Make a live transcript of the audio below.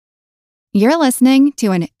You're listening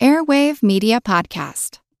to an Airwave Media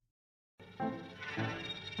Podcast.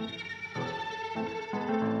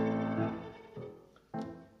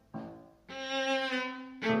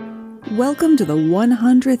 Welcome to the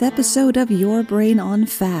 100th episode of Your Brain on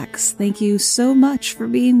Facts. Thank you so much for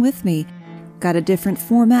being with me. Got a different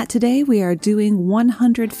format today. We are doing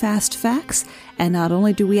 100 fast facts, and not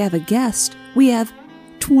only do we have a guest, we have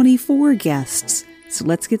 24 guests. So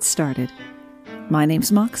let's get started. My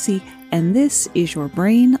name's Moxie, and this is Your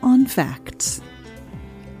Brain on Facts.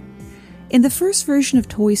 In the first version of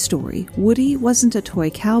Toy Story, Woody wasn't a toy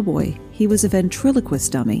cowboy. He was a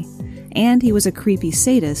ventriloquist dummy. And he was a creepy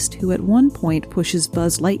sadist who at one point pushes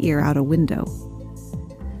Buzz Lightyear out a window.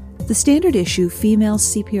 The standard issue female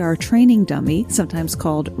CPR training dummy, sometimes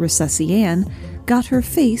called Recessienne, got her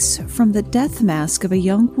face from the death mask of a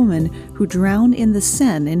young woman who drowned in the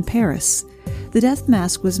Seine in Paris. The death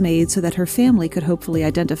mask was made so that her family could hopefully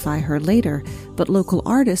identify her later, but local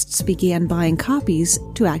artists began buying copies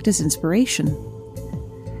to act as inspiration.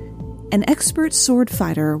 An expert sword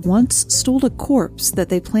fighter once stole a corpse that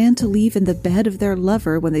they planned to leave in the bed of their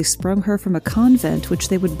lover when they sprung her from a convent which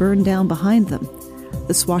they would burn down behind them.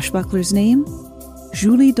 The swashbuckler's name?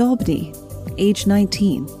 Julie Daubeny, age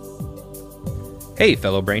 19. Hey,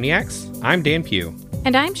 fellow Brainiacs. I'm Dan Pugh.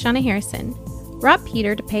 And I'm Shauna Harrison. Rob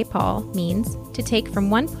Peter to pay Paul means to take from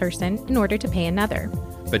one person in order to pay another.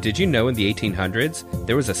 But did you know in the 1800s,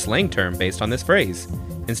 there was a slang term based on this phrase?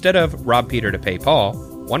 Instead of rob Peter to pay Paul,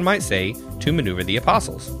 one might say to maneuver the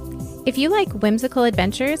apostles. If you like whimsical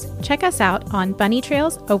adventures, check us out on Bunny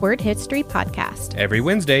Trails, a Word History podcast. Every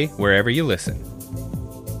Wednesday, wherever you listen.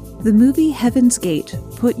 The movie Heaven's Gate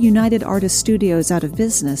put United Artists Studios out of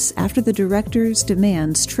business after the director's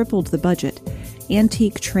demands tripled the budget.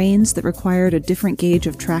 Antique trains that required a different gauge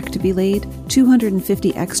of track to be laid,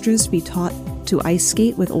 250 extras to be taught to ice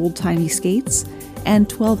skate with old-timey skates,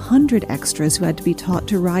 and 1,200 extras who had to be taught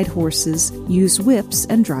to ride horses, use whips,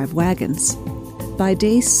 and drive wagons. By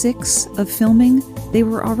day 6 of filming, they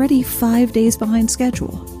were already 5 days behind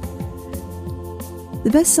schedule.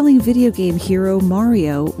 The best-selling video game hero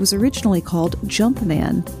Mario was originally called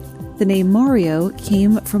Jumpman. The name Mario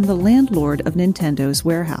came from the landlord of Nintendo's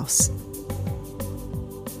warehouse.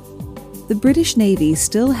 The British Navy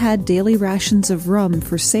still had daily rations of rum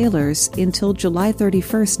for sailors until July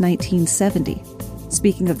 31st, 1970.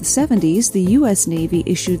 Speaking of the 70s, the U.S. Navy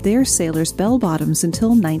issued their sailors bell-bottoms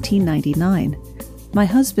until 1999. My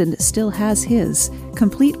husband still has his,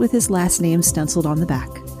 complete with his last name stenciled on the back.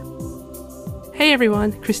 Hey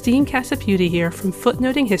everyone, Christine Casaputi here from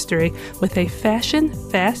Footnoting History with a fashion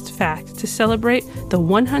fast fact to celebrate the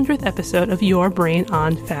 100th episode of Your Brain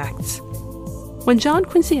on Facts. When John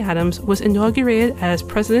Quincy Adams was inaugurated as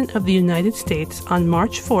President of the United States on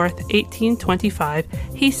March 4th, 1825,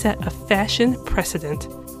 he set a fashion precedent.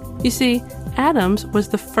 You see, Adams was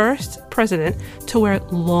the first president to wear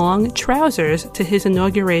long trousers to his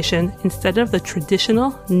inauguration instead of the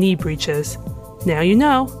traditional knee breeches. Now you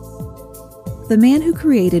know. The man who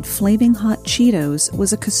created Flaming Hot Cheetos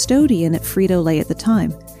was a custodian at Frito-Lay at the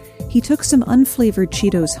time. He took some unflavored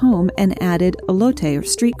Cheetos home and added elote or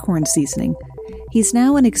street corn seasoning. He's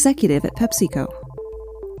now an executive at PepsiCo.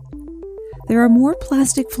 There are more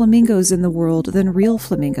plastic flamingos in the world than real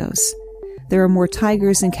flamingos. There are more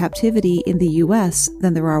tigers in captivity in the U.S.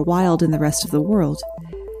 than there are wild in the rest of the world.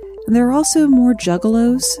 And there are also more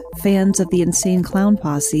juggalos, fans of the Insane Clown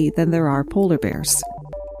Posse, than there are polar bears.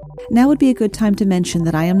 Now would be a good time to mention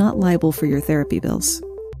that I am not liable for your therapy bills.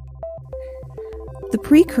 The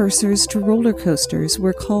precursors to roller coasters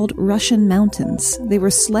were called Russian mountains. They were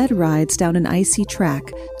sled rides down an icy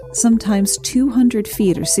track, sometimes 200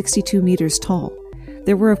 feet or 62 meters tall.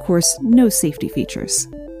 There were, of course, no safety features.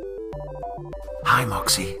 Hi,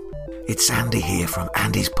 Moxie. It's Andy here from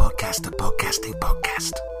Andy's Podcast, the Podcasting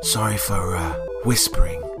Podcast. Sorry for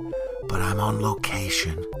whispering, but I'm on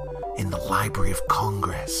location in the Library of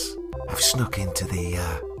Congress. I've snuck into the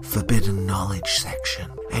Forbidden Knowledge section.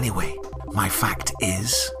 Anyway, my fact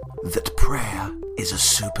is that prayer is a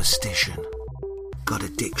superstition. Got a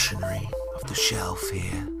dictionary off the shelf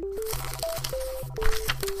here.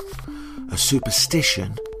 A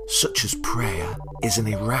superstition, such as prayer, is an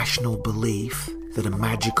irrational belief that a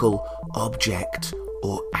magical object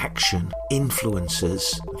or action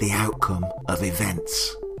influences the outcome of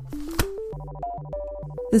events.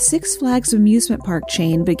 The Six Flags amusement park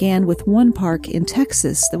chain began with one park in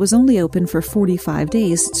Texas that was only open for 45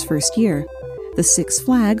 days its first year. The Six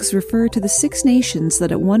Flags refer to the 6 nations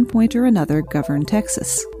that at one point or another governed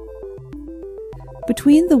Texas.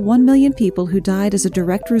 Between the 1 million people who died as a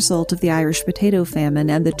direct result of the Irish potato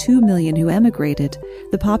famine and the 2 million who emigrated,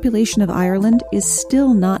 the population of Ireland is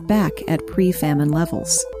still not back at pre-famine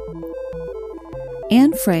levels.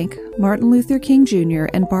 Anne Frank, Martin Luther King Jr.,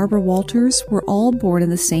 and Barbara Walters were all born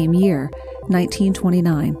in the same year,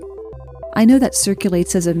 1929. I know that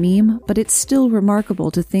circulates as a meme, but it's still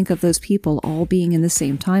remarkable to think of those people all being in the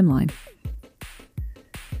same timeline.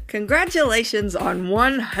 Congratulations on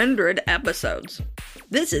 100 episodes.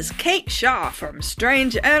 This is Kate Shaw from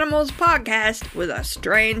Strange Animals Podcast with a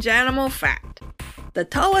strange animal fact. The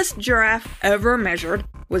tallest giraffe ever measured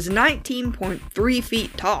was 19.3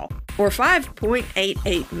 feet tall, or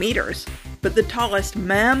 5.88 meters, but the tallest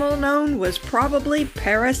mammal known was probably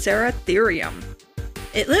Paraceratherium.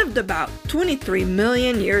 It lived about 23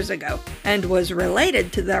 million years ago and was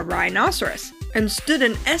related to the rhinoceros and stood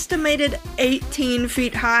an estimated 18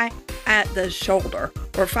 feet high at the shoulder,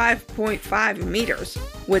 or 5.5 meters,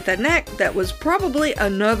 with a neck that was probably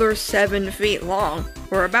another 7 feet long,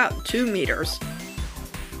 or about 2 meters.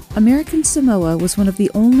 American Samoa was one of the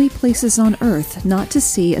only places on Earth not to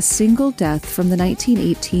see a single death from the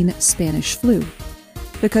 1918 Spanish flu,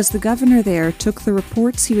 because the governor there took the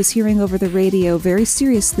reports he was hearing over the radio very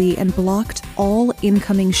seriously and blocked all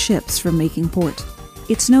incoming ships from making port.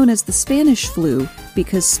 It's known as the Spanish flu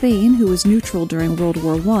because Spain, who was neutral during World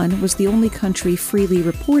War I, was the only country freely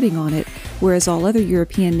reporting on it, whereas all other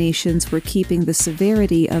European nations were keeping the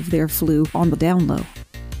severity of their flu on the down low.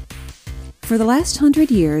 For the last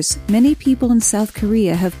 100 years, many people in South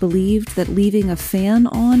Korea have believed that leaving a fan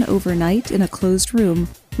on overnight in a closed room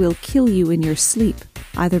will kill you in your sleep,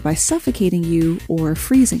 either by suffocating you or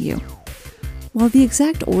freezing you. While the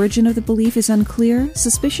exact origin of the belief is unclear,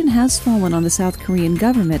 suspicion has fallen on the South Korean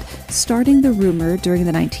government, starting the rumor during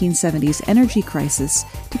the 1970s energy crisis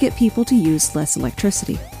to get people to use less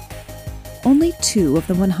electricity. Only 2 of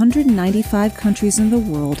the 195 countries in the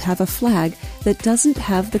world have a flag that doesn't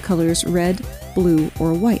have the colors red, blue,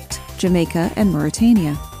 or white, Jamaica and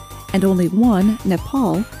Mauritania. And only 1,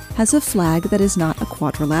 Nepal, has a flag that is not a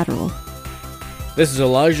quadrilateral. This is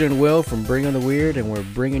Elijah and Will from Bring on the Weird, and we're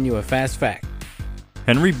bringing you a fast fact.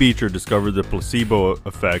 Henry Beecher discovered the placebo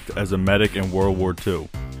effect as a medic in World War II.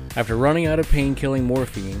 After running out of pain-killing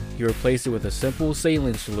morphine, he replaced it with a simple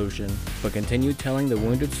saline solution, but continued telling the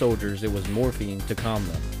wounded soldiers it was morphine to calm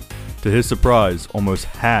them. To his surprise, almost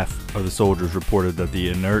half of the soldiers reported that the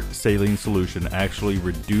inert saline solution actually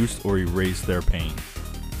reduced or erased their pain.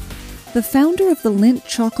 The founder of the Lindt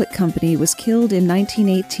Chocolate Company was killed in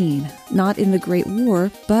 1918, not in the Great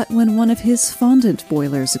War, but when one of his fondant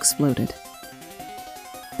boilers exploded.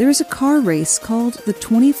 There is a car race called the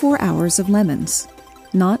 24 Hours of Lemons.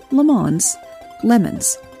 Not Le Mans,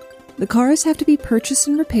 lemons. The cars have to be purchased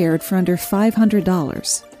and repaired for under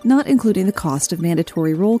 $500, not including the cost of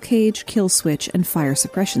mandatory roll cage, kill switch, and fire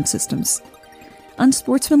suppression systems.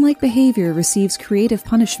 Unsportsmanlike behavior receives creative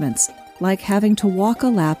punishments, like having to walk a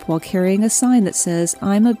lap while carrying a sign that says,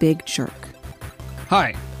 "I'm a big jerk."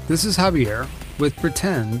 Hi, this is Javier with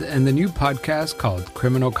Pretend and the new podcast called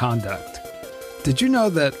Criminal Conduct. Did you know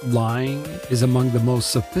that lying is among the most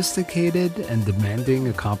sophisticated and demanding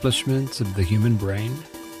accomplishments of the human brain?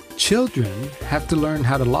 Children have to learn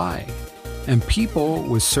how to lie, and people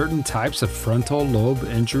with certain types of frontal lobe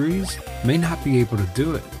injuries may not be able to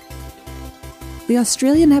do it. The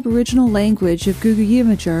Australian Aboriginal language of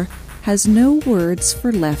Guugu-Yimithirr has no words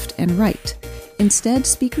for left and right. Instead,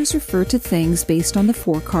 speakers refer to things based on the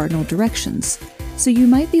 4 cardinal directions. So you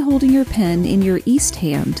might be holding your pen in your east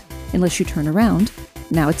hand, unless you turn around.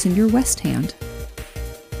 Now it's in your west hand.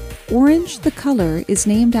 Orange, the color, is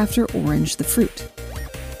named after orange, the fruit.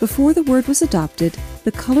 Before the word was adopted,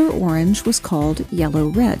 the color orange was called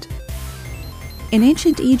yellow-red. In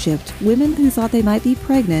ancient Egypt, women who thought they might be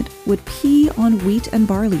pregnant would pee on wheat and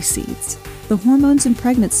barley seeds. The hormones in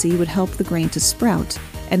pregnancy would help the grain to sprout,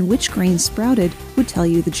 and which grain sprouted would tell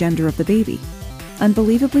you the gender of the baby.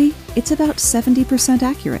 Unbelievably, it's about 70%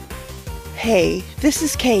 accurate. Hey, this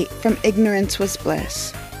is Kate from Ignorance Was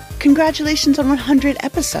Bliss. Congratulations on 100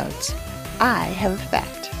 episodes. I have a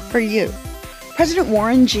fact for you. President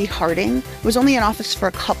Warren G. Harding was only in office for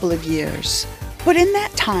a couple of years, but in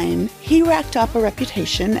that time, he racked up a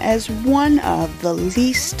reputation as one of the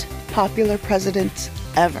least popular presidents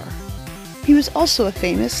ever. He was also a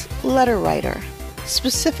famous letter writer,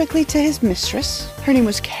 specifically to his mistress. Her name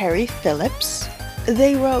was Carrie Phillips.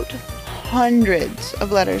 They wrote hundreds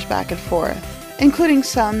of letters back and forth, including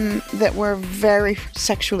some that were very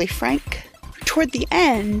sexually frank. Toward the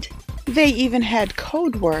end, they even had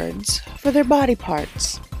code words for their body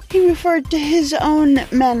parts. He referred to his own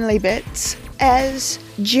manly bits as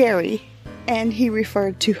Jerry and he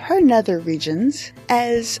referred to her nether regions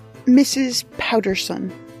as Mrs.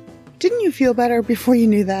 Powderson. Didn't you feel better before you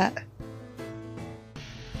knew that?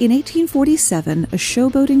 In 1847, a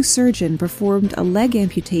showboating surgeon performed a leg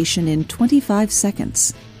amputation in 25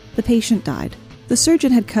 seconds. The patient died. The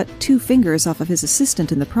surgeon had cut 2 fingers off of his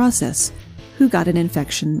assistant in the process, who got an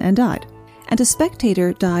infection and died. And a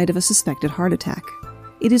spectator died of a suspected heart attack.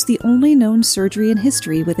 It is the only known surgery in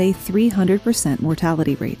history with a 300%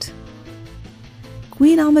 mortality rate.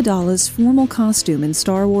 Queen Amidala's formal costume in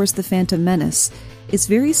Star Wars The Phantom Menace is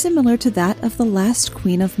very similar to that of the last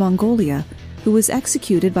Queen of Mongolia, who was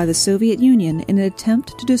executed by the Soviet Union in an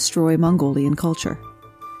attempt to destroy Mongolian culture.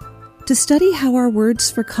 To study how our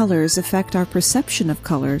words for colors affect our perception of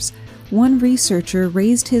colors, one researcher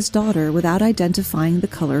raised his daughter without identifying the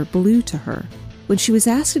color blue to her. When she was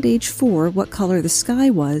asked at age 4 what color the sky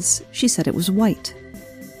was, she said it was white.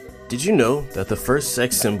 Did you know that the first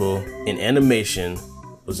sex symbol in animation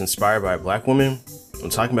was inspired by a black woman? I'm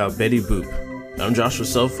talking about Betty Boop. I'm Joshua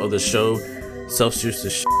Self of the show Self-Juice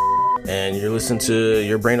the and you're listening to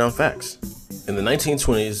Your Brain on Facts. In the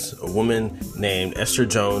 1920s, a woman named Esther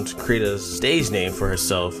Jones created a stage name for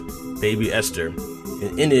herself, Baby Esther.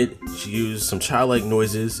 And in it, she used some childlike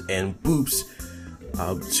noises and boops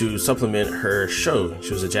to supplement her show.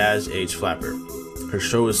 She was a jazz age flapper. Her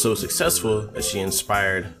show was so successful that she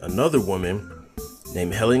inspired another woman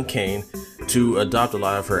named Helen Kane to adopt a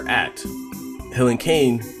lot of her act. Helen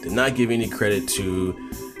Kane did not give any credit to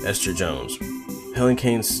Esther Jones. Helen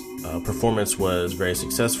Kane's performance was very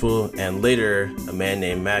successful, and later a man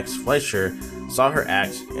named Max Fleischer saw her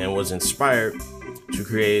act and was inspired to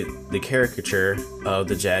create the caricature of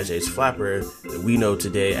the jazz age flapper that we know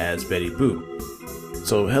today as Betty Boop.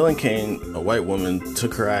 So Helen Kane, a white woman,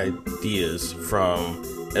 took her ideas from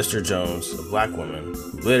Esther Jones, a black woman,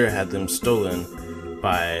 who later had them stolen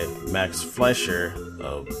by Max Fleischer,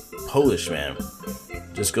 a Polish man.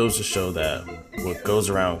 Just goes to show that what goes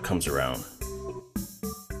around comes around.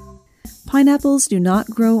 Pineapples do not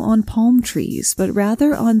grow on palm trees, but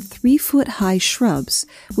rather on 3-foot-high shrubs,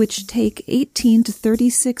 which take 18 to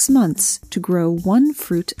 36 months to grow 1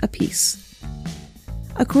 fruit apiece.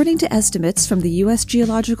 According to estimates from the U.S.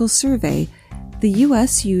 Geological Survey, the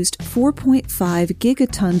U.S. used 4.5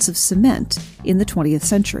 gigatons of cement in the 20th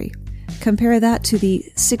century. Compare that to the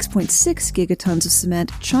 6.6 gigatons of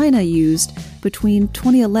cement China used between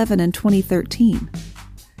 2011 and 2013.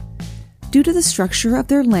 Due to the structure of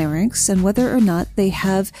their larynx and whether or not they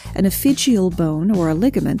have an aphygeal bone or a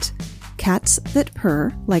ligament, cats that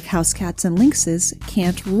purr, like house cats and lynxes,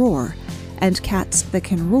 can't roar, and cats that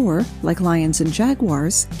can roar, like lions and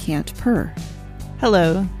jaguars, can't purr.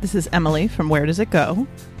 Hello, this is Emily from Where Does It Go?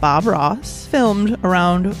 Bob Ross filmed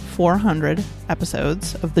around 400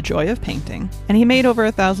 episodes of The Joy of Painting, and he made over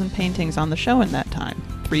 1,000 paintings on the show in that time,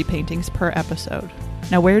 3 paintings per episode.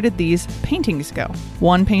 Now, where did these paintings go?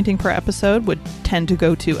 1 painting per episode would tend to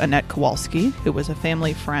go to Annette Kowalski, who was a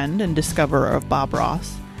family friend and discoverer of Bob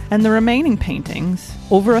Ross. And the remaining paintings,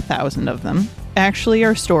 over 1,000 of them, actually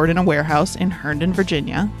are stored in a warehouse in Herndon,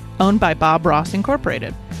 Virginia, owned by Bob Ross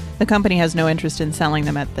Incorporated. The company has no interest in selling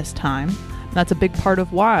them at this time. That's a big part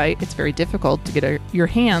of why it's very difficult to get your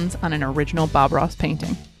hands on an original Bob Ross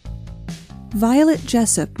painting. Violet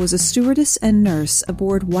Jessup was a stewardess and nurse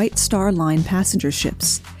aboard White Star Line passenger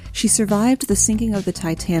ships. She survived the sinking of the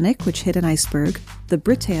Titanic, which hit an iceberg, the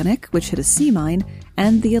Britannic, which hit a sea mine,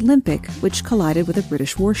 and the Olympic, which collided with a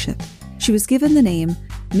British warship. She was given the name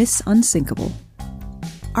Miss Unsinkable.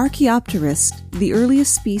 Archaeopteris, the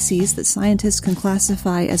earliest species that scientists can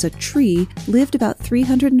classify as a tree, lived about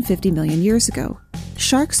 350 million years ago.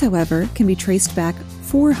 Sharks, however, can be traced back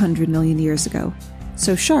 400 million years ago.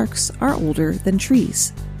 So sharks are older than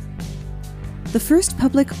trees. The first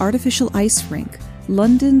public artificial ice rink,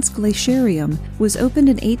 London's Glaciarium, was opened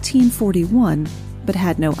in 1841, but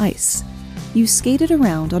had no ice. You skated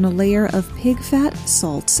around on a layer of pig fat,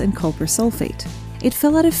 salts, and copper sulfate. It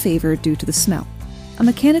fell out of favor due to the smell. A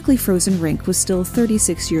mechanically frozen rink was still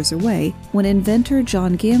 36 years away when inventor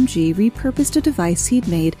John Gamgee repurposed a device he'd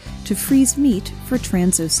made to freeze meat for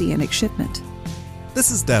transoceanic shipment. This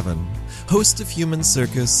is Devin, host of Human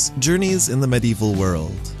Circus Journeys in the Medieval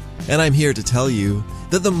World, and I'm here to tell you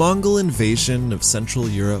that the Mongol invasion of Central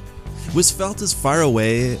Europe was felt as far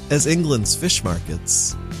away as England's fish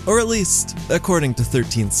markets, or at least, according to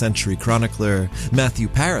 13th century chronicler Matthew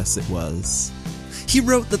Paris, it was. He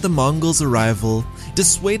wrote that the Mongols' arrival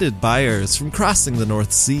dissuaded buyers from crossing the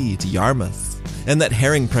North Sea to Yarmouth, and that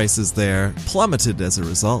herring prices there plummeted as a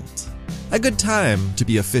result. A good time to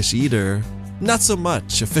be a fish eater, not so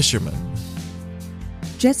much a fisherman.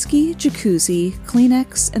 Jet ski, jacuzzi,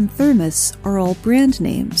 Kleenex, and thermos are all brand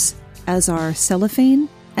names, as are cellophane,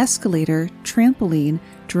 escalator, trampoline,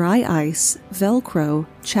 dry ice, Velcro,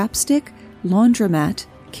 chapstick, laundromat,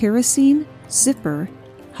 kerosene, zipper,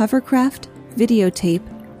 hovercraft, videotape,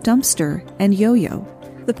 dumpster, and yo-yo.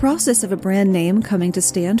 The process of a brand name coming to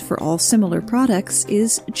stand for all similar products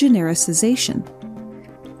is genericization.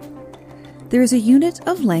 There is a unit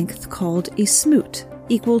of length called a smoot,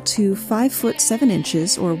 equal to 5 foot 7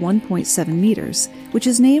 inches or 1.7 meters, which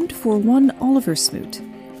is named for one Oliver Smoot.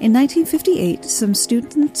 In 1958, some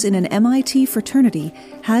students in an MIT fraternity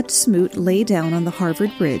had Smoot lay down on the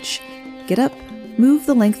Harvard Bridge, get up, move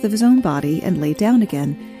the length of his own body, and lay down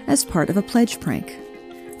again as part of a pledge prank.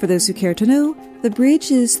 For those who care to know, the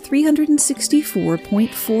bridge is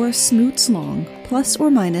 364.4 smoots long, plus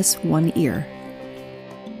or minus 1 ear.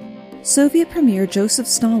 Soviet Premier Joseph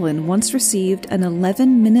Stalin once received an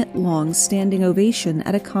 11-minute-long standing ovation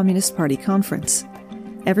at a Communist Party conference.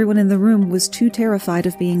 Everyone in the room was too terrified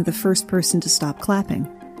of being the first person to stop clapping.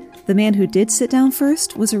 The man who did sit down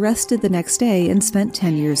first was arrested the next day and spent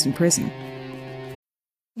 10 years in prison.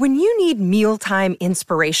 When you need mealtime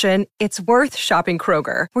inspiration, it's worth shopping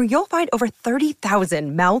Kroger, where you'll find over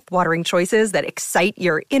 30,000 mouth-watering choices that excite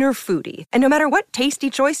your inner foodie. And no matter what tasty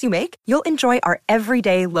choice you make, you'll enjoy our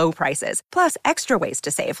everyday low prices, plus extra ways to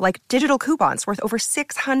save, like digital coupons worth over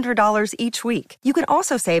 $600 each week. You can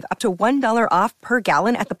also save up to $1 off per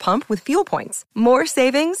gallon at the pump with fuel points. More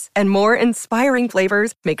savings and more inspiring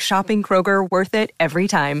flavors make shopping Kroger worth it every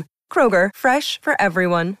time. Kroger, fresh for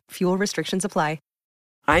everyone. Fuel restrictions apply.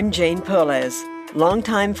 I'm Jane Perlez,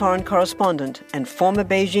 longtime foreign correspondent and former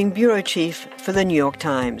Beijing bureau chief for the New York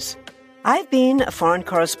Times. I've been a foreign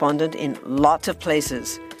correspondent in lots of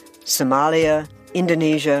places: Somalia,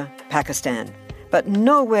 Indonesia, Pakistan, but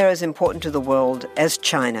nowhere as important to the world as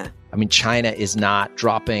China. I mean, China is not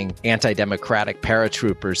dropping anti-democratic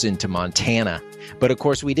paratroopers into Montana. But of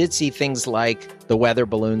course, we did see things like the weather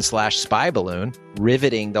balloon/spy balloon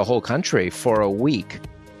riveting the whole country for a week.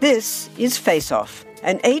 This is Face Off,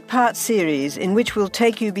 an 8-part series in which we'll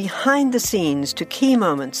take you behind the scenes to key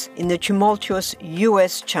moments in the tumultuous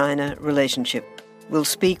U.S.-China relationship. We'll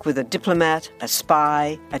speak with a diplomat, a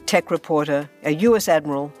spy, a tech reporter, a U.S.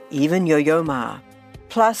 admiral, even Yo-Yo Ma.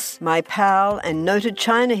 Plus, my pal and noted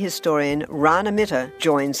China historian Rana Mitter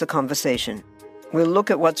joins the conversation. We'll look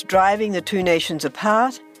at what's driving the two nations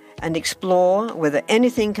apart and explore whether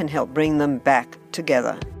anything can help bring them back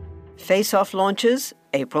together. Face Off launches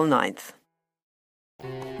April 9th.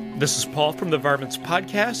 This is Paul from the Varmints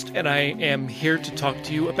Podcast, and I am here to talk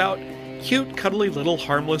to you about cute, cuddly little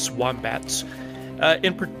harmless wombats.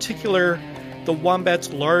 In particular, the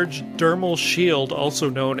wombat's large dermal shield, also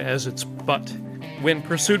known as its butt. When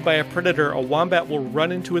pursued by a predator, a wombat will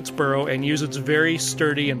run into its burrow and use its very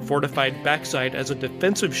sturdy and fortified backside as a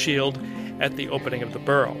defensive shield at the opening of the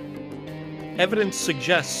burrow. Evidence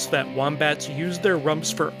suggests that wombats use their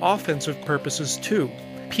rumps for offensive purposes too.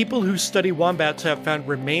 People who study wombats have found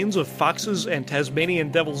remains of foxes and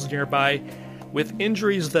Tasmanian devils nearby, with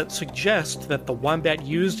injuries that suggest that the wombat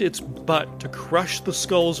used its butt to crush the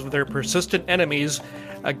skulls of their persistent enemies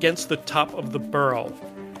against the top of the burrow.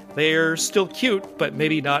 They're still cute, but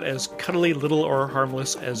maybe not as cuddly, little, or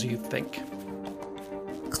harmless as you think.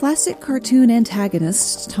 Classic cartoon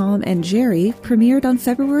antagonists Tom and Jerry premiered on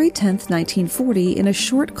February 10, 1940 in a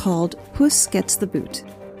short called Puss Gets the Boot.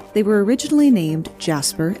 They were originally named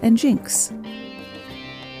Jasper and Jinx.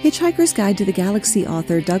 Hitchhiker's Guide to the Galaxy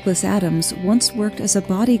author Douglas Adams once worked as a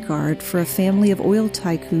bodyguard for a family of oil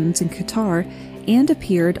tycoons in Qatar and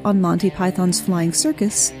appeared on Monty Python's Flying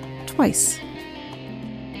Circus twice.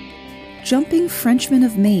 Jumping Frenchman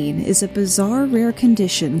of Maine is a bizarre rare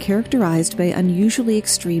condition characterized by unusually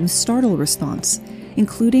extreme startle response,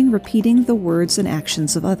 including repeating the words and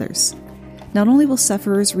actions of others. Not only will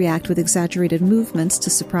sufferers react with exaggerated movements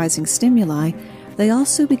to surprising stimuli, they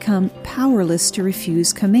also become powerless to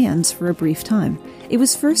refuse commands for a brief time. It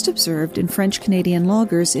was first observed in French-Canadian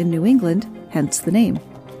loggers in New England, hence the name.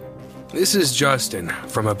 This is Justin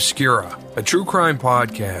from Obscura, a true crime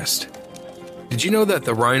podcast. Did you know that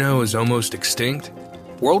the rhino is almost extinct?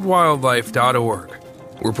 WorldWildlife.org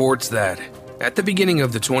reports that, at the beginning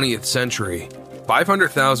of the 20th century,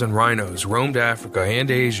 500,000 rhinos roamed Africa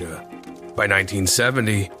and Asia. By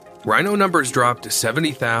 1970, rhino numbers dropped to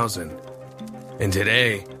 70,000. And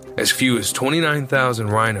today, as few as 29,000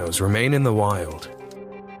 rhinos remain in the wild.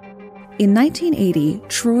 In 1980,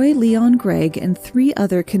 Troy Leon Gregg and 3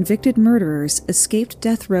 other convicted murderers escaped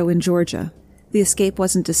death row in Georgia. The escape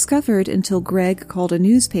wasn't discovered until Gregg called a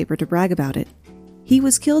newspaper to brag about it. He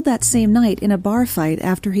was killed that same night in a bar fight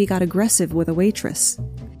after he got aggressive with a waitress.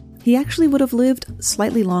 He actually would have lived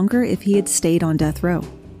slightly longer if he had stayed on death row.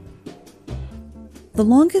 The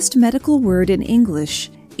longest medical word in English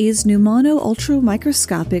is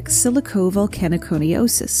pneumono-ultramicroscopic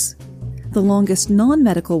silicovolcaniconiosis. The longest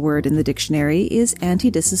non-medical word in the dictionary is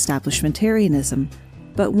anti-disestablishmentarianism,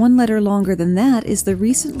 but one letter longer than that is the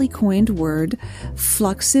recently coined word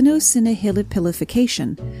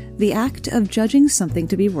floxinosinihilipilification, the act of judging something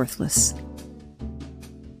to be worthless.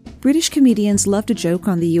 British comedians love to joke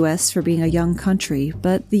on the U.S. for being a young country,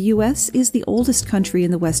 but the U.S. is the oldest country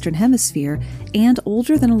in the Western Hemisphere and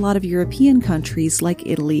older than a lot of European countries like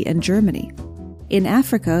Italy and Germany. In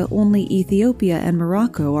Africa, only Ethiopia and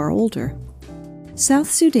Morocco are older.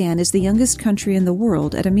 South Sudan is the youngest country in the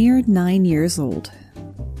world at a mere 9 years old.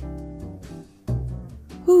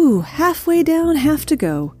 Ooh, halfway down, half to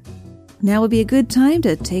go. Now would be a good time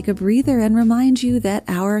to take a breather and remind you that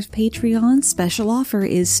our Patreon special offer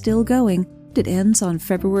is still going. It ends on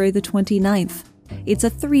February the 29th. It's a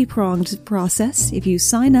 3-pronged process. If you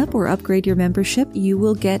sign up or upgrade your membership, you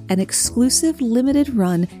will get an exclusive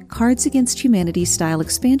limited-run Cards Against Humanity style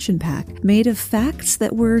expansion pack made of facts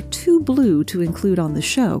that were too blue to include on the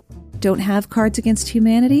show. Don't have Cards Against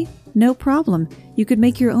Humanity? No problem. You could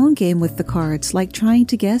make your own game with the cards, like trying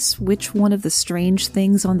to guess which one of the strange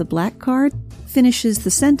things on the black card finishes the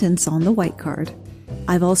sentence on the white card.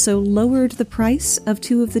 I've also lowered the price of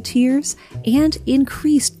 2 of the tiers and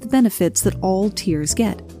increased the benefits that all tiers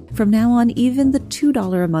get. From now on, even the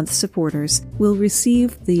 $2 a month supporters will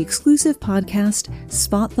receive the exclusive podcast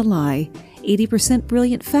Spot the Lie, 80%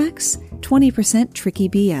 brilliant facts, 20% tricky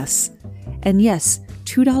BS. And yes,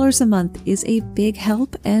 $2 a month is a big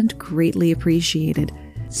help and greatly appreciated.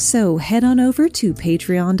 So head on over to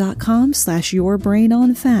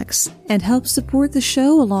patreon.com/yourbrainonfacts and help support the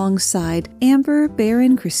show alongside Amber,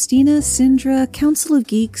 Baron, Christina, Sindra, Council of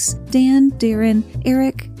Geeks, Dan, Darren,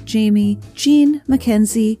 Eric, Jamie, Jean,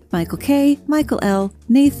 Mackenzie, Michael K, Michael L,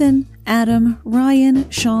 Nathan, Adam, Ryan,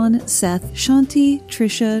 Sean, Seth, Shanti,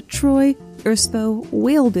 Trisha, Troy, Urspo,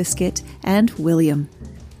 Whale Biscuit, and William.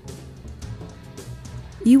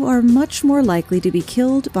 You are much more likely to be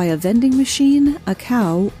killed by a vending machine, a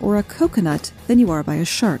cow, or a coconut than you are by a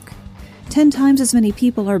shark. 10 times as many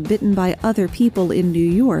people are bitten by other people in New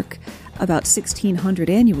York, about 1,600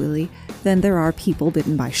 annually, than there are people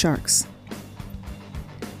bitten by sharks.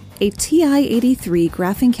 A TI-83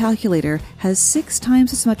 graphing calculator has 6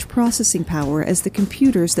 times as much processing power as the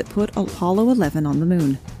computers that put Apollo 11 on the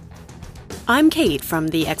moon. I'm Kate from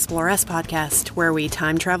the Explorers podcast, where we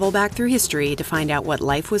time travel back through history to find out what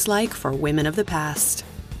life was like for women of the past.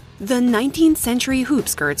 The 19th century hoop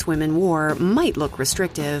skirts women wore might look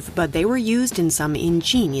restrictive, but they were used in some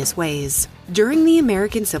ingenious ways. During the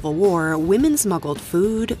American Civil War, women smuggled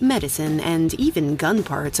food, medicine, and even gun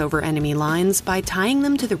parts over enemy lines by tying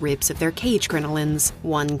them to the ribs of their cage crinolines.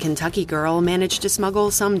 One Kentucky girl managed to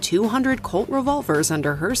smuggle some 200 Colt revolvers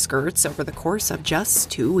under her skirts over the course of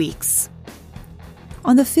just 2 weeks.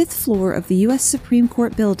 On the 5th floor of the U.S. Supreme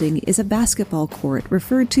Court building is a basketball court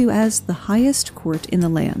referred to as the highest court in the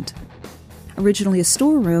land. Originally a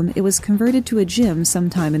storeroom, it was converted to a gym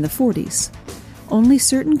sometime in the 40s. Only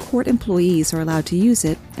certain court employees are allowed to use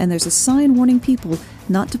it, and there's a sign warning people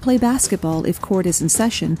not to play basketball if court is in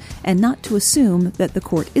session, and not to assume that the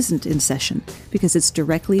court isn't in session, because it's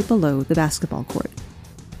directly below the basketball court.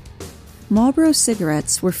 Marlboro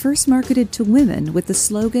cigarettes were first marketed to women with the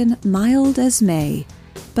slogan, "Mild as May,"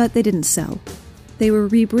 but they didn't sell. They were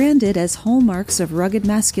rebranded as hallmarks of rugged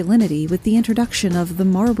masculinity with the introduction of the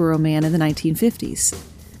Marlboro Man in the 1950s.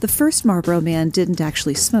 The first Marlboro Man didn't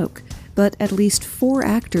actually smoke, but at least 4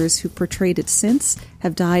 actors who portrayed it since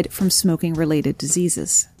have died from smoking-related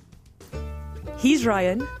diseases. He's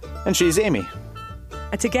Ryan. And she's Amy.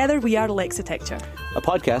 And together we are Lexitecture, a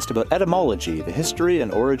podcast about etymology, the history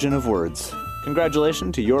and origin of words.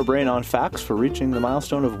 Congratulations to Your Brain on Facts for reaching the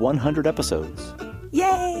milestone of 100 episodes.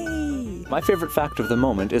 Yay! My favorite fact of the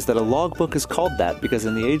moment is that a logbook is called that because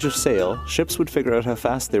in the age of sail, ships would figure out how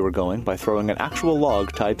fast they were going by throwing an actual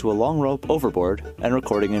log tied to a long rope overboard and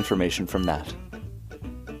recording information from that.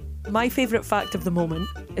 My favourite fact of the moment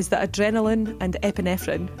is that adrenaline and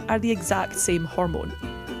epinephrine are the exact same hormone.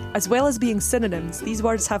 As well as being synonyms, these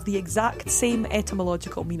words have the exact same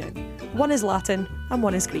etymological meaning. One is Latin and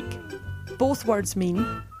one is Greek. Both words mean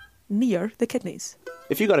near the kidneys.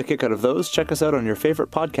 If you got a kick out of those, check us out on your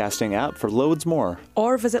favourite podcasting app for loads more.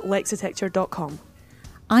 Or visit lexitecture.com.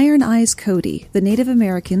 Iron Eyes Cody, the Native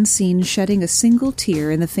American seen shedding a single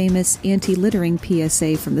tear in the famous anti-littering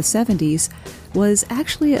PSA from the 70s, was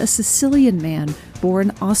actually a Sicilian man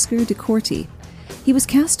born Oscar de Corti. He was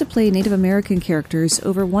cast to play Native American characters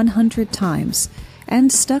over 100 times,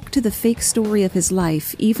 and stuck to the fake story of his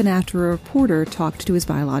life even after a reporter talked to his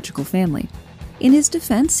biological family. In his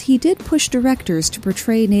defense, he did push directors to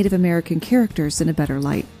portray Native American characters in a better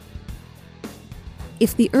light.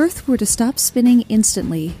 If the Earth were to stop spinning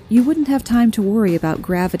instantly, you wouldn't have time to worry about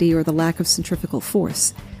gravity or the lack of centrifugal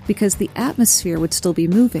force, because the atmosphere would still be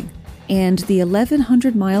moving, and the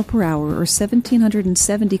 1,100 mile per hour or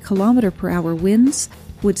 1,770 kilometer per hour winds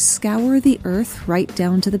would scour the Earth right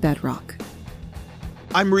down to the bedrock.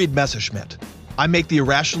 I'm Reed Messerschmidt. I make the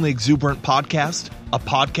Irrationally Exuberant podcast, a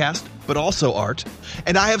podcast, but also art,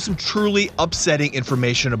 and I have some truly upsetting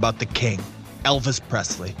information about the king, Elvis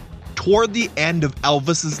Presley. Toward the end of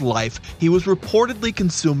Elvis's life, he was reportedly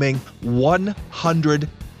consuming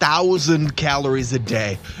 100,000 calories a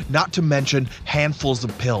day, not to mention handfuls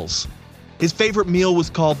of pills. His favorite meal was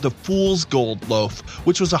called the Fool's Gold Loaf,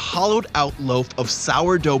 which was a hollowed-out loaf of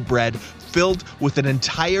sourdough bread filled with an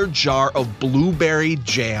entire jar of blueberry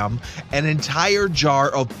jam, an entire jar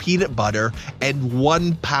of peanut butter, and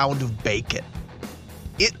 1 pound of bacon.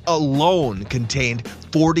 It alone contained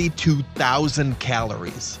 42,000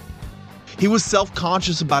 calories. He was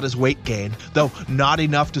self-conscious about his weight gain, though not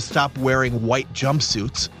enough to stop wearing white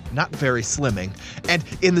jumpsuits, not very slimming, and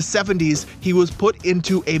in the 70s, he was put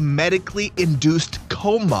into a medically induced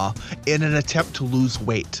coma in an attempt to lose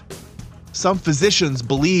weight. Some physicians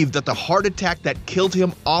believe that the heart attack that killed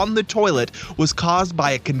him on the toilet was caused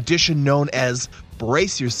by a condition known as,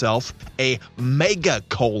 brace yourself, a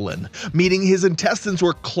megacolon, meaning his intestines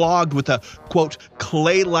were clogged with a, quote,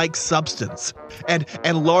 clay-like substance, and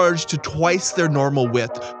enlarged to twice their normal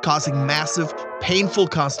width, causing massive, painful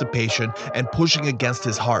constipation and pushing against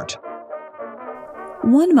his heart.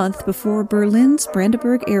 1 month before Berlin's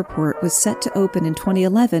Brandenburg Airport was set to open in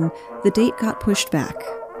 2011, the date got pushed back.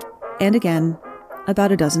 And again,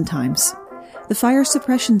 about a dozen times. The fire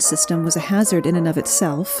suppression system was a hazard in and of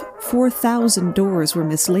itself, 4,000 doors were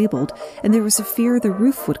mislabeled, and there was a fear the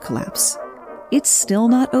roof would collapse. It's still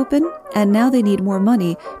not open, and now they need more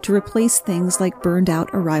money to replace things like burned-out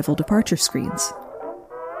arrival-departure screens.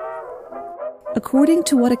 According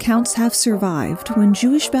to what accounts have survived, when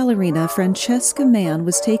Jewish ballerina Francesca Mann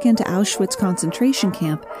was taken to Auschwitz concentration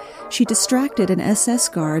camp, she distracted an SS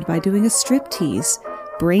guard by doing a striptease,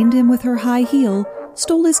 brained him with her high heel,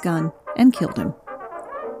 stole his gun, and killed him.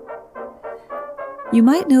 You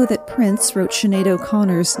might know that Prince wrote Sinead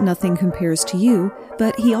O'Connor's Nothing Compares to You,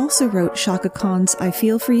 but he also wrote Chaka Khan's I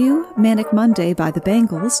Feel For You, Manic Monday by the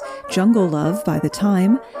Bangles, Jungle Love by The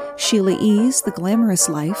Time, Sheila E.'s The Glamorous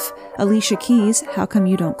Life, Alicia Keys' How Come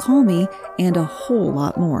You Don't Call Me, and a whole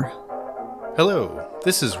lot more. Hello,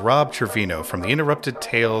 this is Rob Trevino from the Interrupted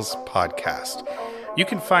Tales podcast. You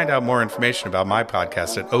can find out more information about my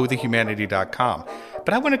podcast at ohthehumanity.com.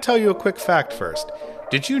 But I want to tell you a quick fact first.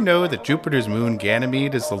 Did you know that Jupiter's moon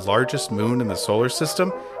Ganymede is the largest moon in the solar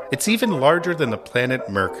system? It's even larger than the planet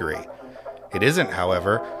Mercury. It isn't,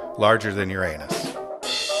 however, larger than Uranus.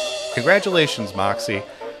 Congratulations, Moxie,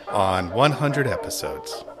 on 100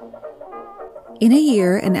 episodes. In a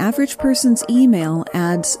year, an average person's email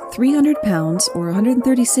adds 300 pounds or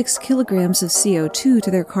 136 kilograms of CO2 to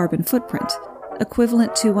their carbon footprint,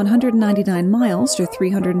 equivalent to 199 miles or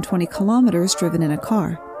 320 kilometers driven in a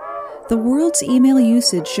car. The world's email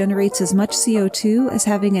usage generates as much CO2 as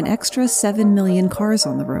having an extra 7 million cars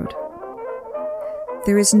on the road.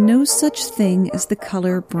 There is no such thing as the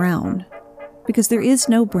color brown, because there is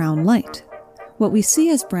no brown light. What we see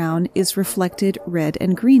as brown is reflected red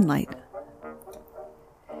and green light.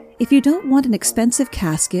 If you don't want an expensive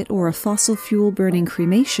casket or a fossil fuel burning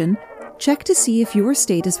cremation, check to see if your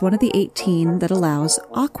state is one of the 18 that allows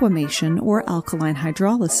aquamation or alkaline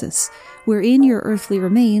hydrolysis, wherein your earthly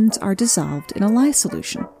remains are dissolved in a lye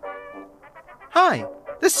solution. Hi,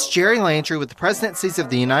 this is Jerry Landry with the Presidencies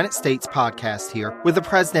of the United States podcast here with a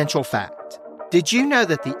presidential fact. Did you know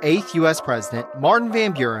that the 8th U.S. President, Martin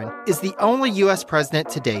Van Buren, is the only U.S. president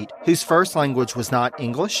to date whose first language was not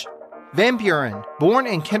English? Van Buren, born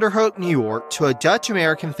in Kinderhook, New York, to a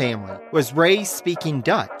Dutch-American family, was raised speaking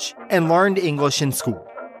Dutch and learned English in school.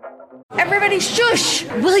 Everybody shush!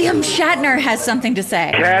 William Shatner has something to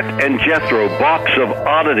say. Cat and Jethro, box of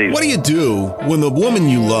oddities. What do you do when the woman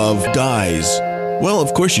you love dies? Well,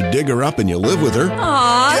 of course you dig her up and you live with her.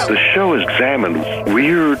 Aww. The show examines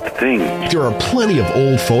weird things. There are plenty of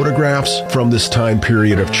old photographs from this time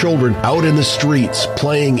period of children out in the streets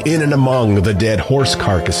playing in and among the dead horse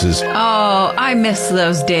carcasses. Oh, I miss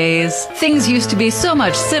those days. Things used to be so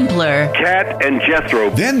much simpler. Cat and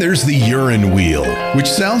Jethro. Then there's the urine wheel, which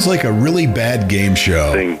sounds like a really bad game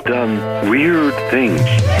show. Done weird things.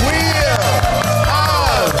 Wheel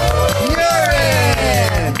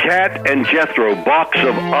Cat and Jethro, Box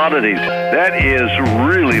of Oddities. That is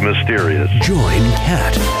really mysterious. Join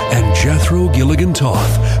Cat and Jethro Gilligan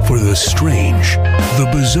Toth for the strange, the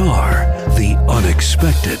bizarre, the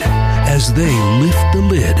unexpected, as they lift the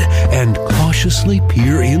lid and cautiously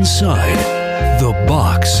peer inside the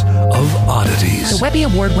Box of Oddities. The Webby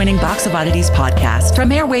Award-winning Box of Oddities podcast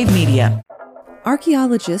from Airwave Media.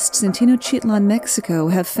 Archaeologists in Tenochtitlan, Mexico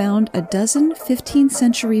have found a dozen 15th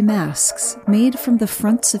century masks made from the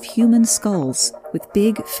fronts of human skulls with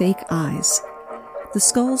big fake eyes. The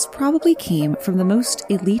skulls probably came from the most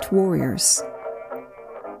elite warriors.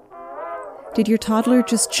 Did your toddler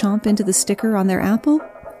just chomp into the sticker on their apple?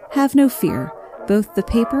 Have no fear. Both the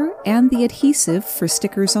paper and the adhesive for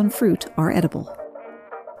stickers on fruit are edible.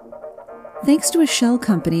 Thanks to a shell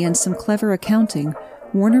company and some clever accounting,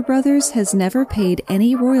 Warner Brothers has never paid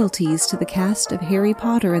any royalties to the cast of Harry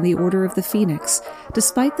Potter and the Order of the Phoenix,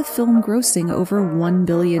 despite the film grossing over $1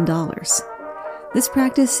 billion. This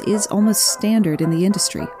practice is almost standard in the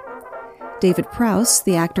industry. David Prowse,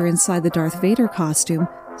 the actor inside the Darth Vader costume,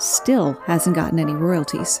 still hasn't gotten any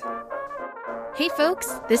royalties. Hey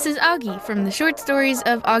folks, this is Augie from the Short Stories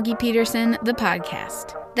of Augie Peterson, the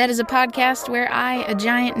podcast. That is a podcast where I, a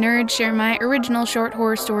giant nerd, share my original short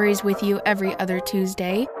horror stories with you every other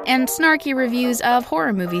Tuesday, and snarky reviews of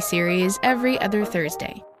horror movie series every other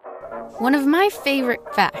Thursday. One of my favorite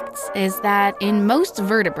facts is that in most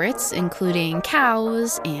vertebrates, including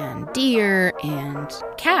cows and deer and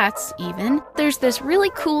cats even, there's this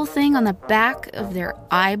really cool thing on the back of their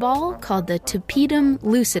eyeball called the tapetum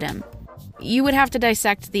lucidum. You would have to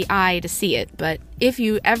dissect the eye to see it, but if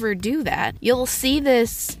you ever do that, you'll see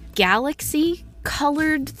this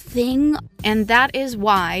galaxy-colored thing, and that is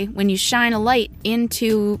why when you shine a light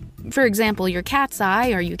into, for example, your cat's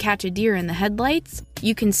eye, or you catch a deer in the headlights,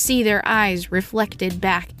 you can see their eyes reflected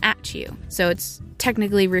back at you. So it's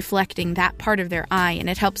technically reflecting that part of their eye, and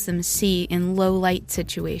it helps them see in low-light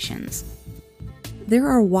situations. There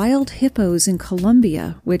are wild hippos in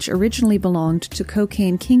Colombia, which originally belonged to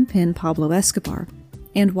cocaine kingpin Pablo Escobar,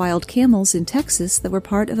 and wild camels in Texas that were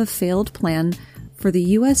part of a failed plan for the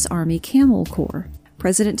U.S. Army Camel Corps.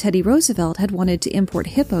 President Teddy Roosevelt had wanted to import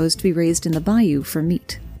hippos to be raised in the bayou for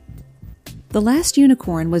meat. The Last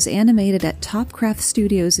Unicorn was animated at Topcraft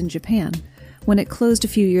Studios in Japan. When it closed a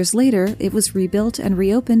few years later, it was rebuilt and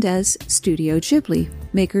reopened as Studio Ghibli,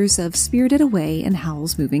 makers of Spirited Away and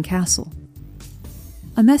Howl's Moving Castle.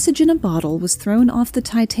 A message in a bottle was thrown off the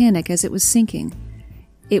Titanic as it was sinking.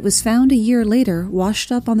 It was found a year later,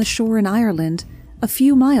 washed up on the shore in Ireland, a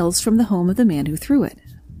few miles from the home of the man who threw it.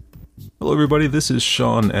 Hello everybody, this is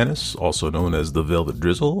Sean Ennis, also known as The Velvet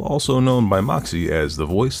Drizzle, also known by Moxie as The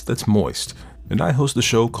Voice That's Moist, and I host a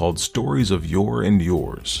show called Stories of Yore and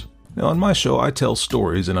Yours. Now on my show I tell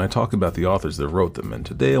stories and I talk about the authors that wrote them, and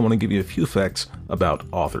today I want to give you a few facts about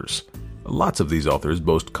authors. Lots of these authors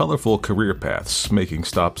boast colorful career paths, making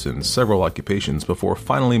stops in several occupations before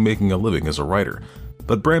finally making a living as a writer.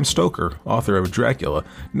 But Bram Stoker, author of Dracula,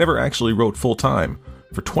 never actually wrote full-time.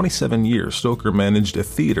 For 27 years, Stoker managed a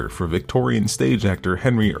theater for Victorian stage actor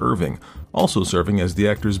Henry Irving, also serving as the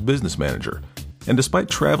actor's business manager. And despite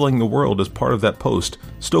traveling the world as part of that post,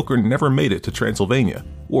 Stoker never made it to Transylvania,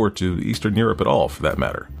 or to Eastern Europe at all, for that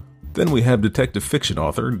matter. Then we have detective fiction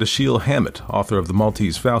author Dashiell Hammett, author of The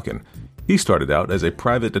Maltese Falcon. He started out as a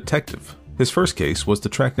private detective. His first case was to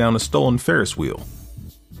track down a stolen Ferris wheel.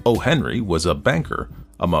 O. Henry was a banker,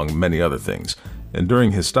 among many other things, and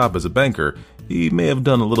during his stop as a banker, he may have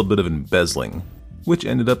done a little bit of embezzling, which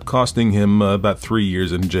ended up costing him about 3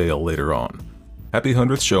 years in jail later on. Happy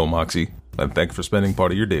 100th show, Moxie, and thanks for spending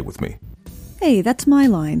part of your day with me. Hey, that's my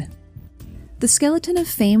line. The skeleton of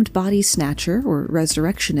famed body snatcher, or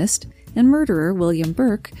resurrectionist, and murderer William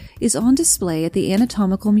Burke is on display at the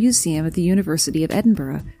Anatomical Museum at the University of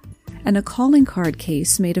Edinburgh, and a calling card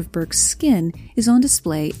case made of Burke's skin is on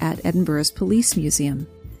display at Edinburgh's Police Museum.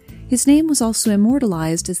 His name was also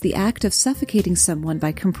immortalized as the act of suffocating someone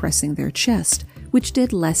by compressing their chest, which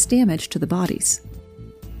did less damage to the bodies.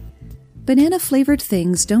 Banana-flavored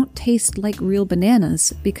things don't taste like real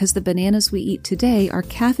bananas because the bananas we eat today are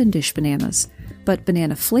Cavendish bananas, but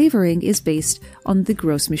banana flavoring is based on the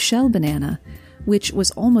Gros Michel banana, which was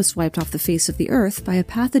almost wiped off the face of the earth by a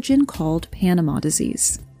pathogen called Panama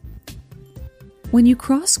disease. When you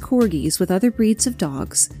cross corgis with other breeds of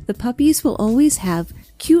dogs, the puppies will always have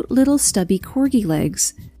cute little stubby corgi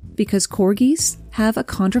legs because corgis have a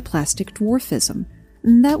chondroplastic dwarfism.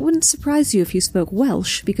 That wouldn't surprise you if you spoke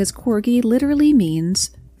Welsh because corgi literally means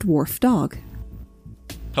dwarf dog.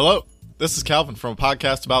 Hello, this is Calvin from a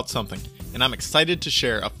podcast about something, and I'm excited to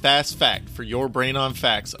share a fast fact for your Brain on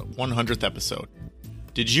Facts 100th episode.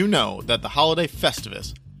 Did you know that the holiday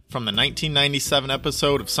Festivus from the 1997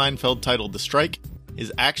 episode of Seinfeld titled The Strike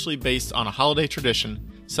is actually based on a holiday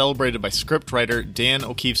tradition celebrated by scriptwriter Dan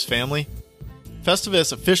O'Keefe's family?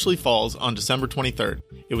 Festivus officially falls on December 23rd.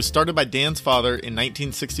 It was started by Dan's father in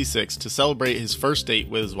 1966 to celebrate his first date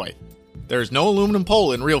with his wife. There is no aluminum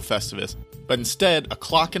pole in real Festivus, but instead a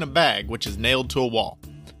clock in a bag which is nailed to a wall.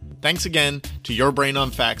 Thanks again to Your Brain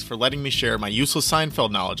on Facts for letting me share my useless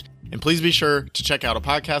Seinfeld knowledge, and please be sure to check out a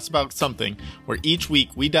podcast about something where each week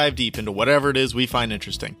we dive deep into whatever it is we find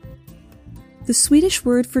interesting. The Swedish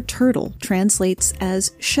word for turtle translates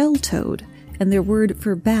as shell-toad, and their word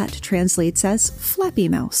for bat translates as flappy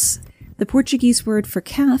mouse. The Portuguese word for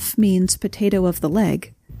calf means potato of the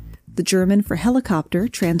leg. The German for helicopter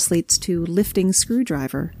translates to lifting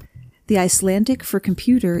screwdriver. The Icelandic for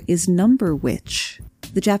computer is number witch.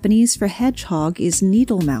 The Japanese for hedgehog is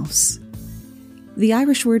needle mouse. The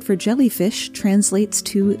Irish word for jellyfish translates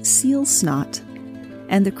to seal snot.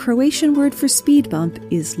 And the Croatian word for speed bump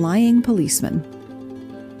is lying policeman.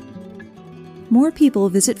 More people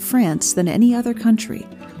visit France than any other country,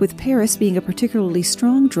 with Paris being a particularly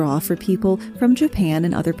strong draw for people from Japan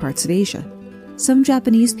and other parts of Asia. Some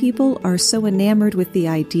Japanese people are so enamored with the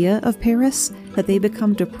idea of Paris that they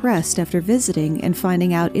become depressed after visiting and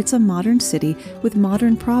finding out it's a modern city with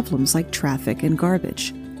modern problems like traffic and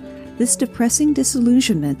garbage. This depressing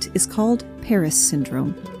disillusionment is called Paris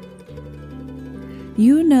syndrome.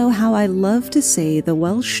 You know how I love to say the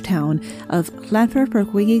Welsh town of Llanfair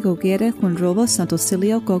Perquigi Gogere Chundrobo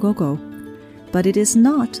Sant'Ocilio Gogogo, but it is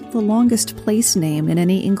not the longest place name in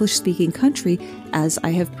any English-speaking country, as I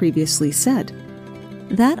have previously said.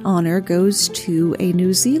 That honor goes to a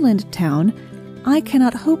New Zealand town I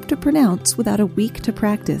cannot hope to pronounce without a week to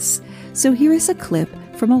practice, so here is a clip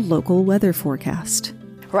from a local weather forecast.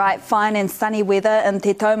 Right, fine and sunny weather in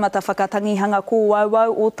te taumata whakatangihanga ko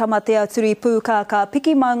wauwau o tamatea turi pūka ka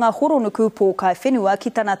piki maunga horonuku pō kai whenua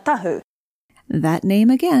ki tana tahu. That name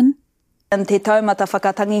again. In te taumata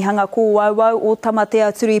whakatangihanga ko wauwau o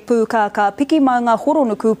tamatea turi pūka ka piki maunga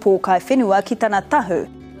horonuku pō kai whenua ki tana tahu.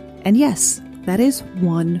 And yes, that is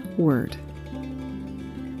one word.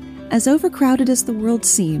 As overcrowded as the world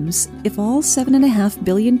seems, if all 7.5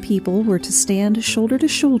 billion people were to stand shoulder to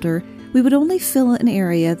shoulder, we would only fill an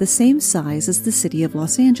area the same size as the city of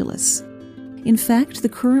Los Angeles. In fact, the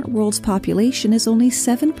current world's population is only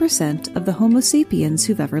 7% of the Homo sapiens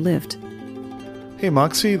who've ever lived. Hey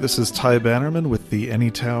Moxie, this is Ty Bannerman with the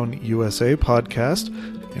Anytown USA podcast,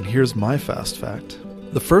 and here's my fast fact.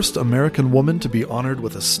 The first American woman to be honored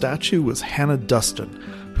with a statue was Hannah Duston,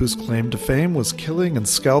 whose claim to fame was killing and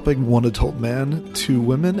scalping one adult man, 2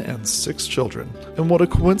 women, and 6 children. And what a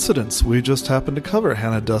coincidence, we just happened to cover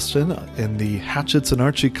Hannah Duston in the Hatchets and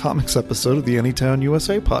Archie comics episode of the Anytown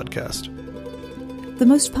USA podcast. The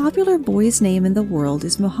most popular boy's name in the world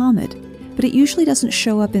is Muhammad, but it usually doesn't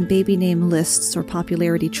show up in baby name lists or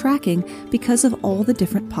popularity tracking because of all the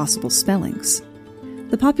different possible spellings.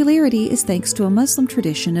 The popularity is thanks to a Muslim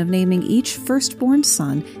tradition of naming each firstborn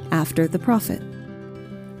son after the Prophet.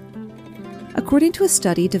 According to a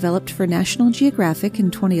study developed for National Geographic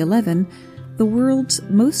in 2011, the world's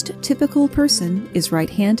most typical person is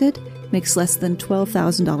right-handed, makes less than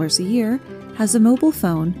 $12,000 a year, has a mobile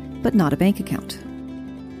phone, but not a bank account.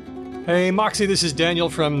 Hey, Moxie, this is Daniel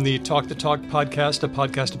from the Talk the Talk podcast, a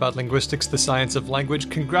podcast about linguistics, the science of language.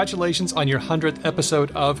 Congratulations on your 100th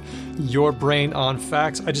episode of Your Brain on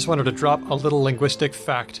Facts. I just wanted to drop a little linguistic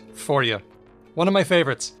fact for you. One of my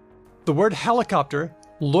favorites. The word helicopter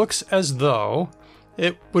looks as though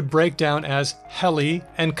it would break down as heli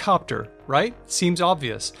and copter, right? Seems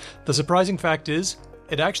obvious. The surprising fact is,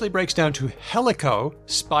 it actually breaks down to helico,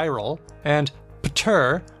 spiral, and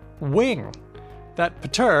pter, wing. That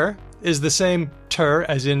pter is the same ter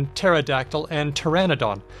as in pterodactyl and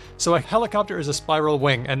pteranodon. So a helicopter is a spiral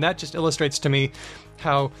wing, and that just illustrates to me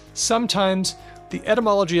how sometimes the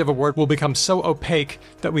etymology of a word will become so opaque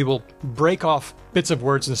that we will break off bits of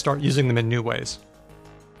words and start using them in new ways.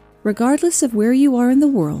 Regardless of where you are in the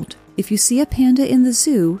world, if you see a panda in the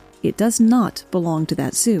zoo, it does not belong to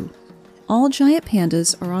that zoo. All giant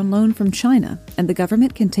pandas are on loan from China, and the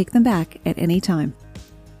government can take them back at any time.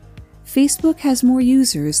 Facebook has more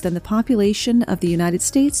users than the population of the United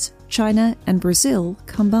States, China, and Brazil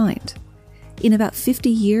combined. In about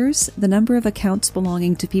 50 years, the number of accounts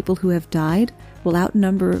belonging to people who have died will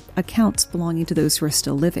outnumber accounts belonging to those who are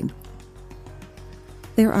still living.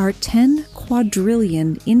 There are 10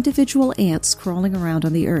 quadrillion individual ants crawling around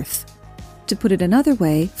on the Earth. To put it another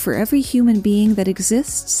way, for every human being that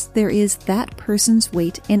exists, there is that person's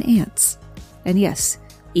weight in ants. And yes,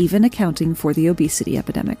 even accounting for the obesity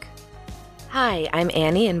epidemic. Hi, I'm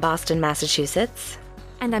Annie in Boston, Massachusetts.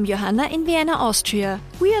 And I'm Johanna in Vienna, Austria.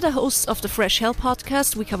 We are the hosts of the Fresh Hell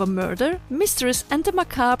podcast. We cover murder, mysteries, and the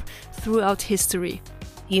macabre throughout history.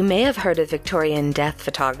 You may have heard of Victorian death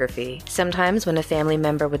photography. Sometimes when a family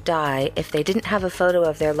member would die, if they didn't have a photo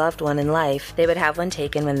of their loved one in life, they would have one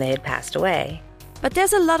taken when they had passed away. But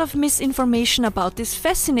there's a lot of misinformation about these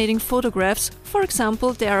fascinating photographs. For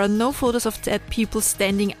example, there are no photos of dead people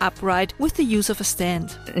standing upright with the use of a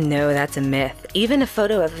stand. No, that's a myth. Even a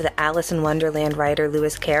photo of the Alice in Wonderland writer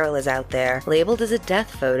Lewis Carroll is out there, labeled as a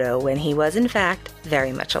death photo when he was, in fact,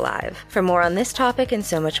 very much alive. For more on this topic and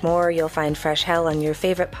so much more, you'll find Fresh Hell on your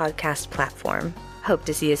favorite podcast platform. Hope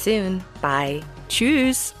to see you soon. Bye.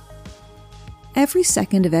 Tschüss. Every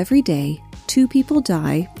second of every day, 2 people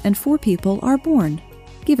die and 4 people are born,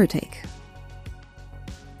 give or take.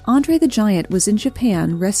 Andre the Giant was in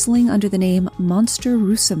Japan wrestling under the name Monster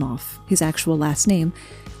Rusimov, his actual last name,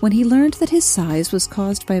 when he learned that his size was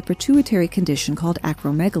caused by a pituitary condition called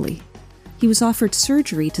acromegaly. He was offered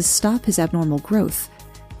surgery to stop his abnormal growth,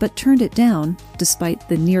 but turned it down, despite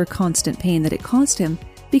the near-constant pain that it caused him,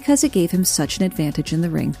 because it gave him such an advantage in the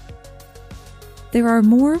ring. There are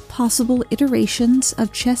more possible iterations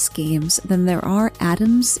of chess games than there are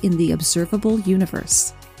atoms in the observable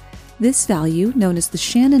universe. This value, known as the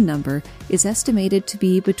Shannon number, is estimated to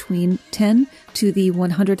be between 10 to the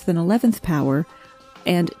 111th power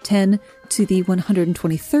and 10 to the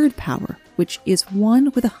 123rd power, which is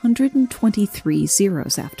 1 with 123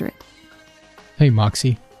 zeros after it. Hey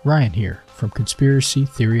Moxie, Ryan here from Conspiracy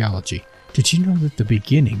Theoryology. Did you know that the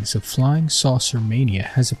beginnings of flying saucer mania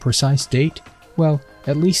has a precise date? Well,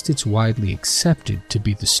 at least it's widely accepted to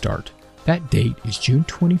be the start. That date is June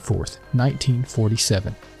 24th,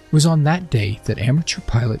 1947. It was on that day that amateur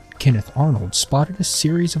pilot Kenneth Arnold spotted a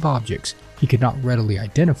series of objects he could not readily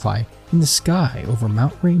identify in the sky over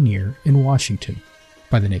Mount Rainier in Washington.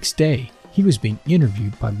 By the next day, he was being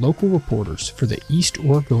interviewed by local reporters for the East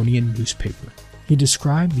Oregonian newspaper. He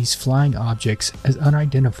described these flying objects as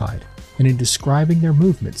unidentified, and in describing their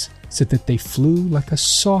movements, said that they flew like a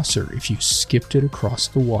saucer if you skipped it across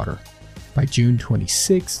the water. By June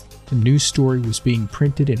 26th, the news story was being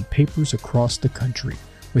printed in papers across the country,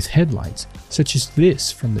 with headlines such as this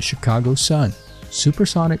from the Chicago Sun: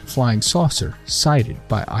 "Supersonic flying saucer sighted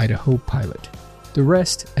by Idaho pilot." The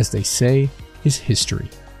rest, as they say, is history.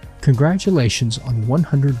 Congratulations on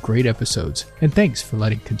 100 great episodes, and thanks for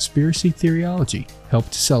letting Conspiracy Theoryology help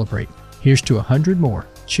to celebrate. Here's to 100 more.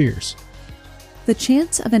 Cheers. The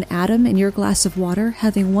chance of an atom in your glass of water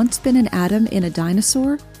having once been an atom in a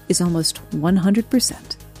dinosaur is almost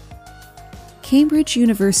 100%. Cambridge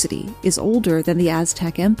University is older than the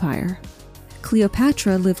Aztec Empire.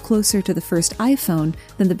 Cleopatra lived closer to the first iPhone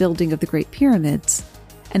than the building of the Great Pyramids.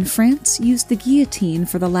 And France used the guillotine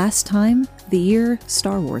for the last time the year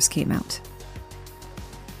Star Wars came out.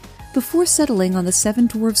 Before settling on the 7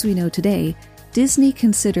 dwarves we know today, Disney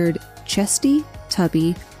considered Chesty,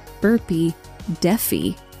 Tubby, Burpy,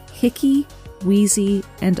 Deafy, Hickey, Wheezy,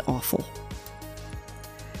 and Awful.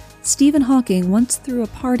 Stephen Hawking once threw a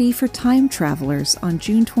party for time travelers on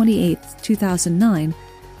June 28, 2009,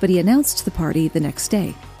 but he announced the party the next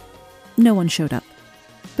day. No one showed up.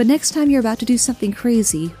 But next time you're about to do something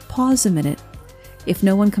crazy, pause a minute. If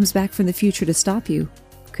no one comes back from the future to stop you,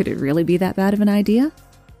 could it really be that bad of an idea?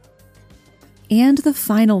 And the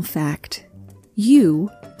final fact: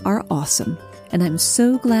 you are awesome, and I'm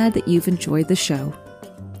so glad that you've enjoyed the show.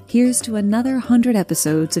 Here's to another 100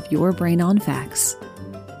 episodes of Your Brain on Facts.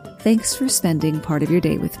 Thanks for spending part of your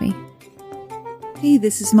day with me. Hey,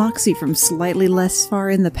 this is Moxie from Slightly Less Far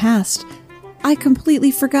in the Past. I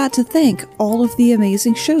completely forgot to thank all of the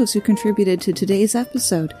amazing shows who contributed to today's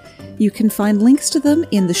episode. You can find links to them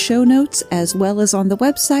in the show notes as well as on the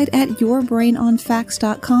website at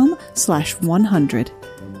yourbrainonfacts.com/100.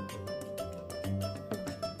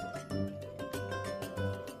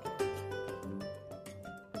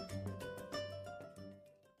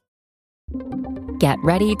 Get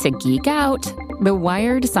ready to geek out. The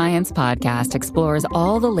Wired Science Podcast explores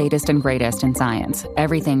all the latest and greatest in science.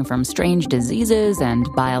 Everything from strange diseases and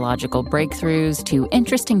biological breakthroughs to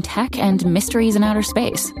interesting tech and mysteries in outer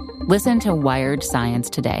space. Listen to Wired Science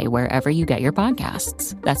today wherever you get your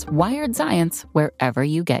podcasts. That's Wired Science wherever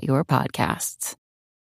you get your podcasts.